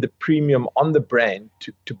spend the premium on the brand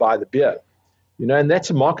to buy the beer. And that's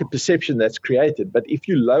a market perception that's created. But if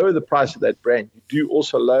you lower the price of that brand, you do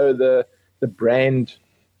also lower the brand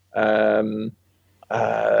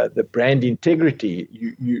integrity.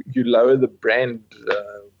 You lower the brand.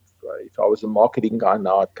 If I was a marketing guy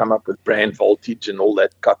now, I'd come up with brand voltage and all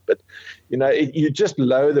that cut. But you just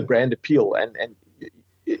lower the brand appeal, and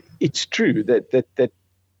it's true that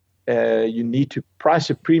you need to price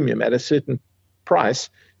a premium at a certain price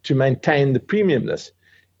to maintain the premiumness.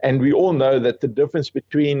 And we all know that the difference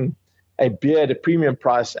between a beer at a premium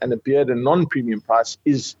price and a beer at a non-premium price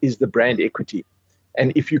is the brand equity.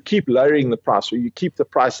 And if you keep lowering the price, or you keep the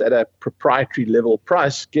price at a proprietary level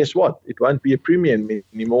price, guess what? It won't be a premium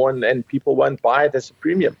anymore, and people won't buy it as a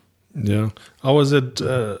premium. Yeah. I was at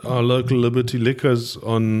our local Liberty Liquors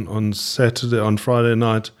on Friday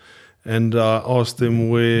night, and I asked them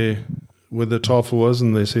where the Tafel was,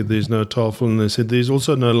 and they said there's no Tafel, and they said there's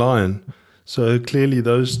also no Lion. So clearly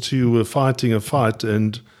those two were fighting a fight,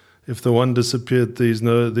 and if the one disappeared, there's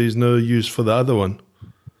no use for the other one.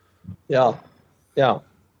 Yeah.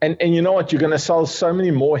 And you know what? You're going to sell so many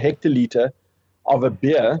more hectoliter of a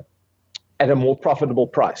beer at a more profitable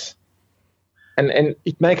price. And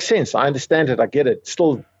it makes sense. I understand it. I get it.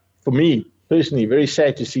 Still, for me personally, very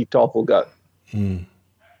sad to see Tafel go.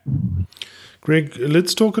 Greg,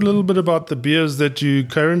 let's talk a little bit about the beers that you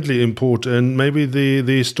currently import and maybe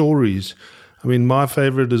their stories. I mean, my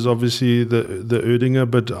favorite is obviously the Erdinger,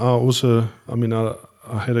 but I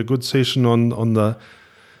had a good session on the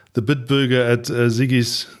Bitburger at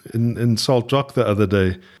Ziggy's in Salt Rock the other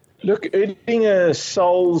day. Look, Erdinger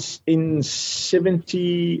sells in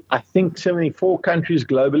 74 countries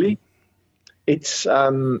globally. It's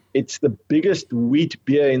the biggest wheat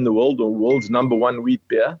beer in the world, or world's number one wheat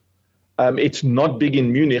beer. It's not big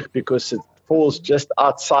in Munich because it falls just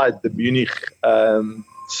outside the Munich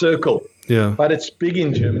circle. Yeah. But it's big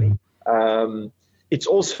in Germany. It's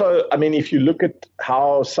also, if you look at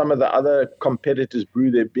how some of the other competitors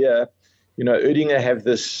brew their beer, Erdinger have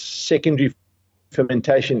this secondary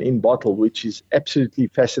fermentation in bottle, which is absolutely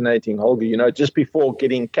fascinating, Holger. Just before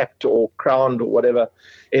getting capped or crowned or whatever,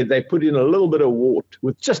 they put in a little bit of wort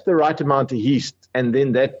with just the right amount of yeast, and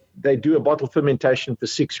then they do a bottle fermentation for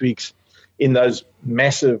 6 weeks in those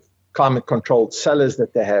massive climate-controlled cellars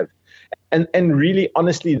that they have. And really,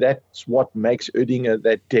 honestly, that's what makes Oettinger,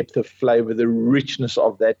 that depth of flavor, the richness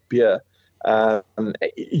of that beer.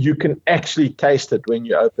 You can actually taste it when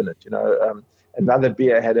you open it. Another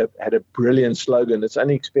beer had a brilliant slogan: "It's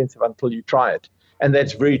only expensive until you try it," and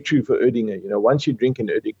that's very true for Oettinger. Once you drink an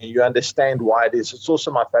Oettinger, you understand why it is. It's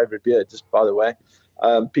also my favorite beer, just by the way.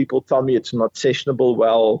 People tell me it's not sessionable.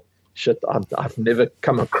 Well, shit, I've never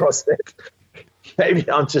come across that. Maybe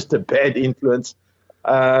I'm just a bad influence.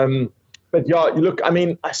 But yeah, look,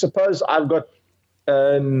 I suppose I've got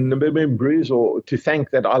Namibian breweries to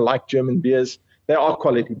thank that I like German beers. They are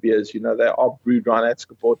quality beers, they are brewed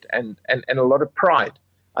Reinheitsgebot and a lot of pride.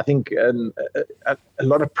 I think a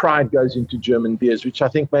lot of pride goes into German beers, which I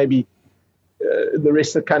think maybe the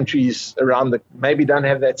rest of the countries around maybe don't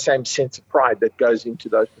have that same sense of pride that goes into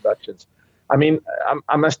those productions.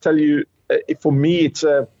 I must tell you, for me, it's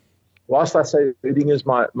whilst I say Oettinger is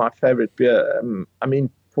my favorite beer,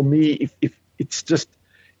 for me, if it's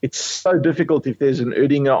so difficult if there's an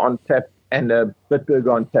Oettinger on tap and a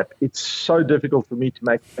Bitburger on tap. It's so difficult for me to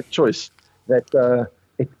make a choice that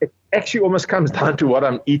it actually almost comes down to what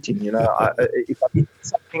I'm eating. If I'm eating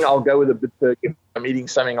something, I'll go with a Bitburger. If I'm eating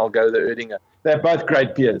something, I'll go with the Oettinger. They're both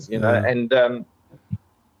great beers, and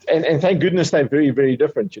thank goodness they're very, very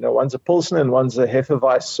different. One's a Pilsner and one's a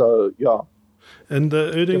Hefeweiss. So yeah. And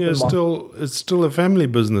the Oettinger is still a family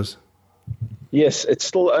business. Yes, it's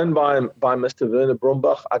still owned by Mr. Werner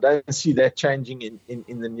Brombach. I don't see that changing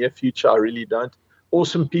in the near future. I really don't.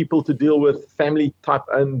 Awesome people to deal with, family-type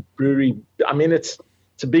owned brewery. It's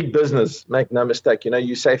a big business, make no mistake.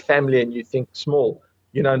 You say family and you think small.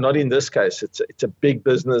 Not in this case. It's a big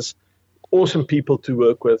business. Awesome people to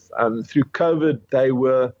work with. Through COVID, they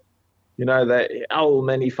were,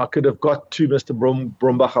 if I could have got to Mr.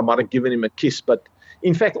 Brombach, I might have given him a kiss, but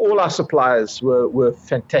in fact, all our suppliers were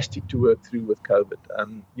fantastic to work through with COVID.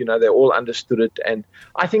 They all understood it. And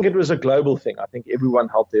I think it was a global thing. I think everyone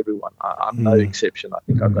helped everyone. I'm no exception. I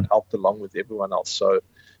think I got helped along with everyone else. So,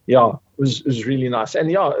 yeah, it was really nice. And,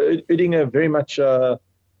 yeah, Oettinger, very much a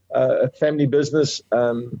family business.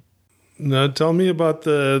 Now, tell me about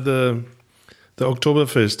the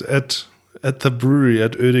Oktoberfest at the brewery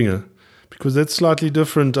at Oettinger. Because that's slightly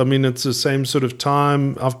different. It's the same sort of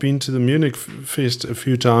time. I've been to the Munich Fest a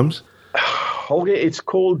few times. Holger, it's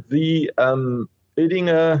called the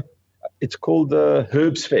Oettinger. It's called the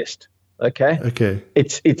Herbstfest. Okay. Okay.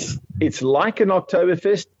 It's like an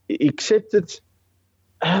Oktoberfest, except it's.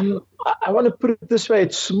 I want to put it this way: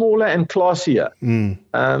 it's smaller and classier.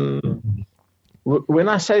 When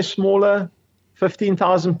I say smaller,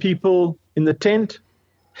 15,000 people in the tent.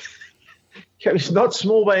 It's not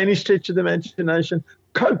small by any stretch of the imagination.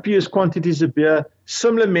 Copious quantities of beer,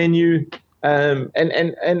 similar menu, and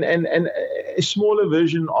a smaller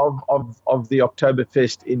version of the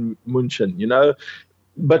Oktoberfest in München,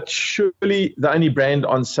 But surely the only brand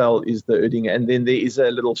on sale is the Oettinger. And then there is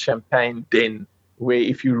a little champagne den where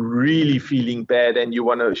if you're really feeling bad and you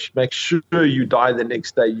want to make sure you die the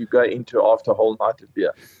next day, you go into after a whole night of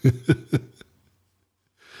beer.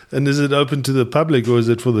 And is it open to the public or is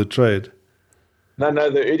it for the trade?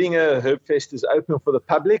 No, the Oettinger Herbstfest is open for the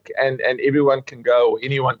public and everyone can go or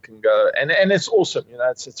anyone can go. And it's awesome.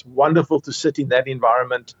 It's wonderful to sit in that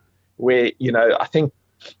environment where, I think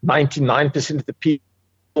 99% of the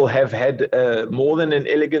people have had more than an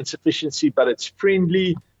elegant sufficiency, but it's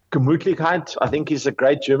friendly. Gemütlichkeit, I think, is a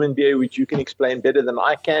great German beer, which you can explain better than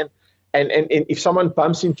I can. And if someone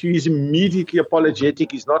bumps into you, he's immediately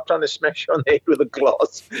apologetic. He's not trying to smash you on the head with a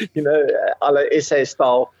glass, a la SA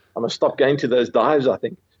style. I'm going to stop going to those dives, I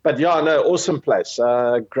think. But yeah, no, awesome place.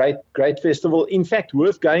 Great festival. In fact,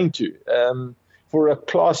 worth going to for a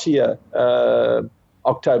classier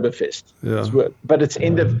Oktoberfest. Yeah. But it's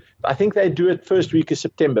I think they do it first week of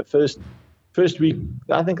September. First week,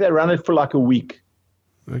 I think they run it for like a week.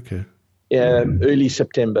 Okay. Early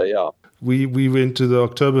September, yeah. We went to the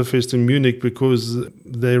Oktoberfest in Munich because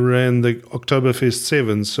they ran the Oktoberfest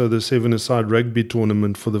Sevens, so the seven-a-side rugby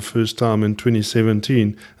tournament for the first time in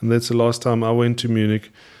 2017. And that's the last time I went to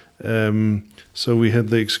Munich. So we had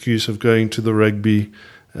the excuse of going to the rugby,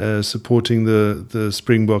 supporting the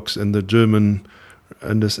Springboks and the German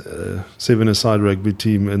and the seven-a-side rugby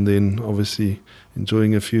team, and then obviously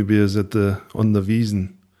enjoying a few beers on the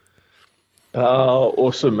Wiesn. Oh,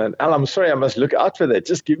 awesome, man. Al, I'm sorry, I must look out for that.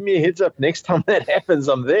 Just give me a heads up next time that happens.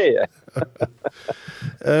 I'm there.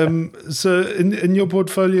 So in your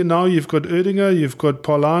portfolio now, you've got Erdinger, you've got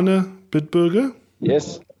Paulaner, Bitburger.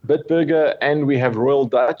 Yes, Bitburger, and we have Royal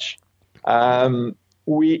Dutch.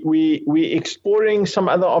 We exploring some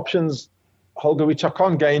other options, Holger, which I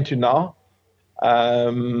can't go into now.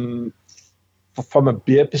 From a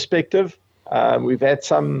beer perspective, we've had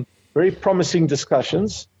some very promising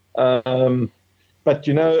discussions. But,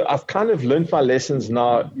 I've kind of learned my lessons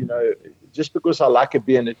now. Just because I like a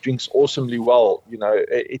beer and it drinks awesomely well,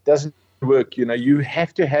 it doesn't work. You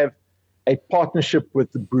have to have a partnership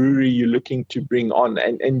with the brewery you're looking to bring on,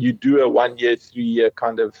 and you do a 1 year, 3 year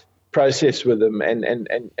kind of process with them,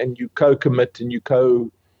 and you co-commit and you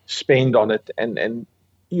co-spend on it, and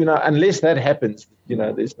unless that happens,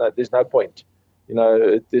 there's no point.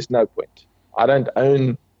 There's no point. I don't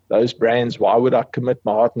own those brands. Why would I commit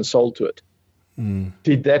my heart and soul to it?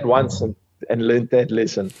 Did that once and learned that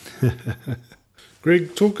lesson.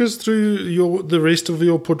 Greg, talk us through the rest of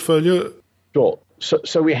your portfolio. Sure.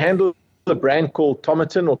 So we handle a brand called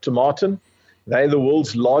Tomatin or Tomatin. They're the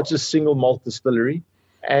world's largest single malt distillery.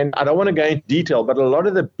 And I don't want to go into detail, but a lot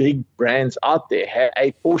of the big brands out there have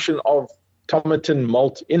a portion of Tomatin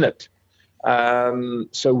malt in it.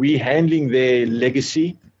 So we're handling their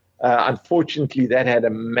legacy. Unfortunately, that had a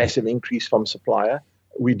massive increase from supplier.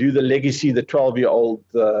 We do the legacy, the 12-year-old,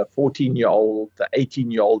 the 14-year-old, the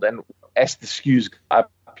 18-year-old, and as the SKUs go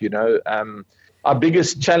up, our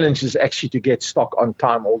biggest challenge is actually to get stock on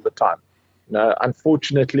time all the time.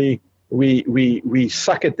 Unfortunately, we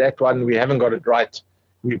suck at that one. We haven't got it right.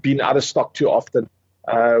 We've been out of stock too often.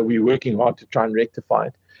 We're working hard to try and rectify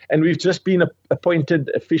it. And we've just been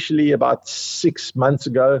appointed officially about 6 months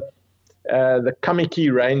ago, the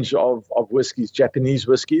Kamiki range of whiskies, Japanese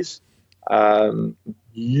whiskies.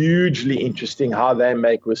 Hugely interesting how they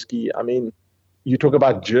make whiskey. I mean, you talk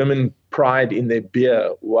about German pride in their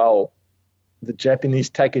beer. Well, the Japanese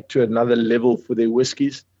take it to another level for their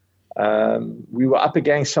whiskies. We were up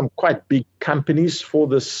against some quite big companies for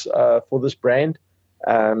this brand.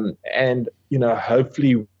 And,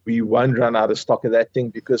 hopefully we won't run out of stock of that thing,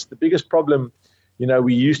 because the biggest problem,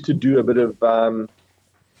 we used to do a bit of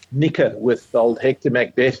Nicker with old Hector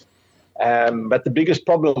Macbeth. But the biggest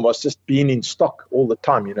problem was just being in stock all the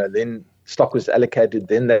time. Then stock was allocated,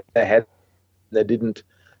 then they didn't.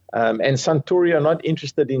 And Suntory are not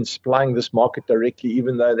interested in supplying this market directly,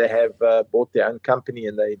 even though they have bought their own company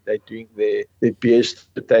and they're doing their beers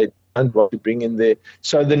that they don't want to bring in there.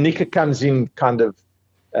 So the Nicker comes in kind of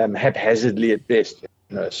haphazardly at best.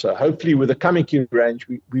 So hopefully with the Kamiki range,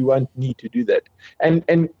 we won't need to do that.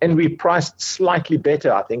 And we priced slightly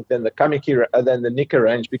better, I think, than the Kamiki, than the Nicker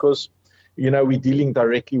range, because we're dealing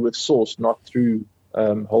directly with source, not through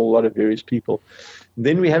a whole lot of various people.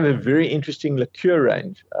 Then we have a very interesting liqueur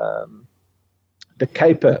range, the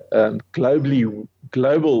Caper,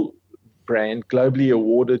 global brand, globally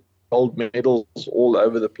awarded gold medals all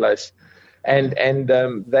over the place. And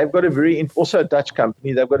they've got also a Dutch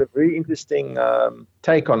company. They've got a very interesting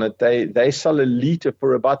take on it. They sell a liter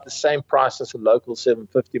for about the same price as a local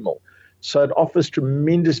 750 ml. So it offers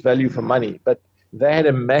tremendous value for money. But they had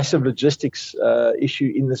a massive logistics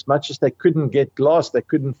issue in as much as they couldn't get glass, they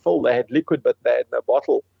couldn't fill. They had liquid, but they had no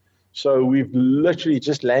bottle. So we've literally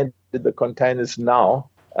just landed the containers now,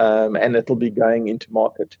 and it'll be going into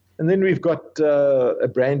market. And then we've got a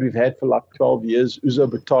brand we've had for like 12 years, Ouzo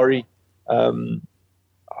Bathory.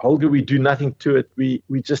 Holger, we do nothing to it. We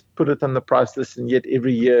just put it on the price list, and yet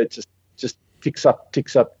every year it just ticks up.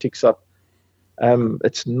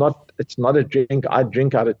 It's not a drink I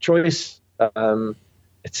drink out of choice.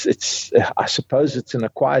 It's I suppose it's an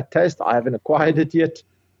acquired taste. I haven't acquired it yet.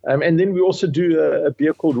 And then we also do a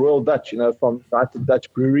beer called Royal Dutch, from United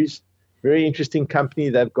Dutch Breweries. Very interesting company.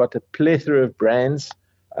 They've got a plethora of brands.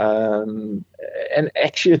 And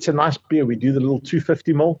actually, it's a nice beer. We do the little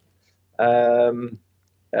 250 ml.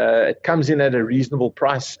 It comes in at a reasonable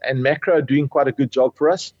price. And Macro are doing quite a good job for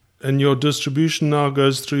us. And your distribution now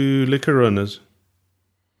goes through Liquor Runners?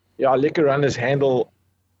 Yeah, Liquor Runners handle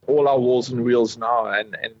all our walls and wheels now,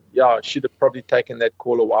 and I should have probably taken that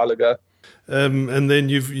call a while ago. And then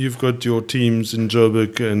you've got your teams in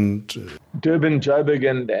Joburg and Durban, Joburg,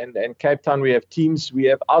 and Cape Town. We have teams. We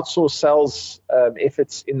have outsourced sales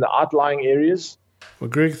efforts in the outlying areas. Well,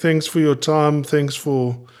 Greg, thanks for your time. Thanks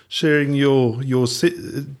for sharing your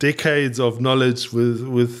decades of knowledge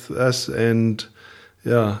with us. And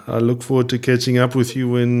I look forward to catching up with you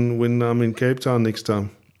when I'm in Cape Town next time.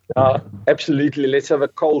 Absolutely. Let's have a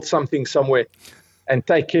cold something somewhere. And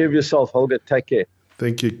take care of yourself, Holger. Take care.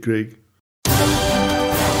 Thank you, Greg.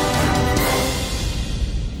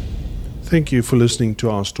 Thank you for listening to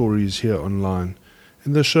our stories here online.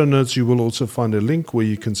 In the show notes, you will also find a link where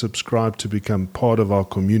you can subscribe to become part of our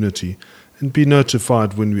community and be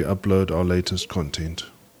notified when we upload our latest content.